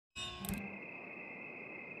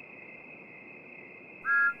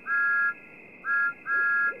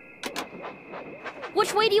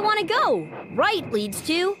Which way do you want to go? Right leads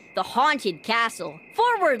to the haunted castle.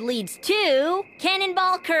 Forward leads to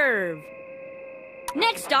Cannonball Curve.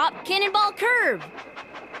 Next stop, Cannonball Curve.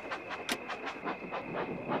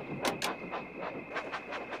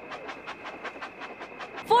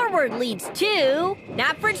 Forward leads to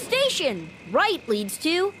Knapford Station. Right leads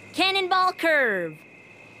to Cannonball Curve.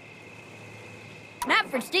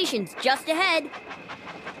 Knapford Station's just ahead.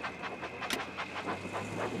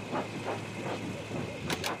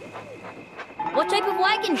 What type of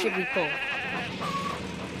wagon should we pull?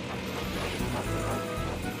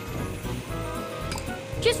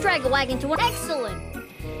 Just drag a wagon to one. Excellent!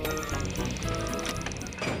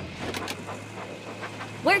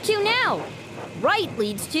 Where to now? Right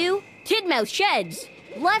leads to Tidmouth Sheds.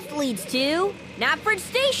 Left leads to Knapford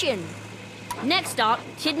Station. Next stop,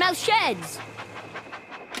 Tidmouth Sheds.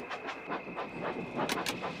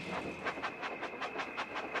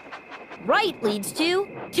 Right leads to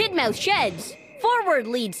Tidmouth Sheds. Forward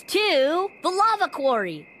leads to the Lava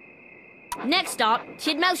Quarry. Next stop,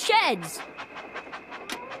 Tidmouth Sheds.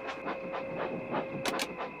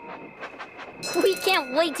 We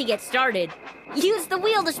can't wait to get started. Use the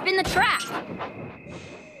wheel to spin the track.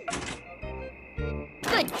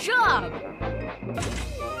 Good job!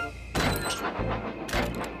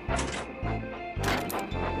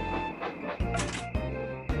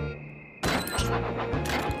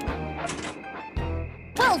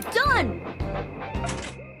 Well done!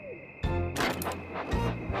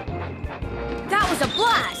 That was a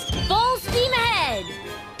blast! Full steam ahead!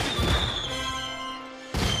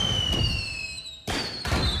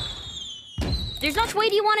 There's not which way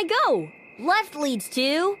do you want to go? Left leads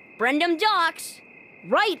to Brendam Docks.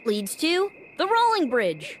 Right leads to the Rolling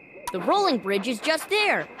Bridge. The Rolling Bridge is just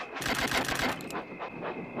there.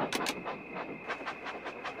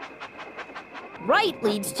 Right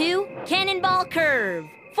leads to Cannonball Curve.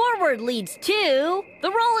 Forward leads to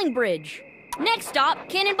the Rolling Bridge. Next stop,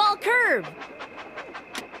 Cannonball Curve.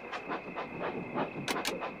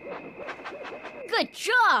 Good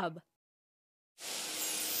job!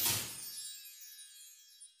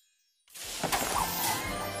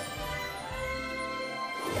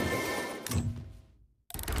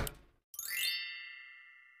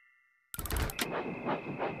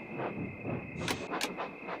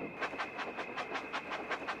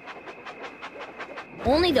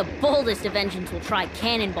 Only the boldest of engines will try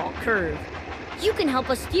Cannonball Curve. You can help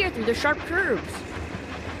us steer through the sharp curves.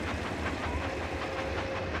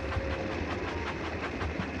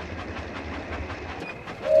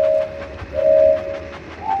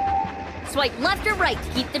 Swipe left or right to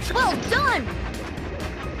keep the well done!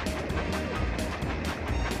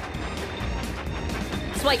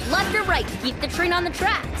 Swipe left or right to keep the train on the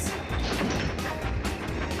tracks.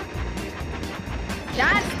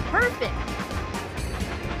 That's perfect!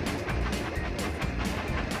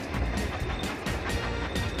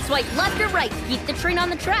 Swipe left or right to keep the train on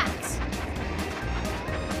the tracks.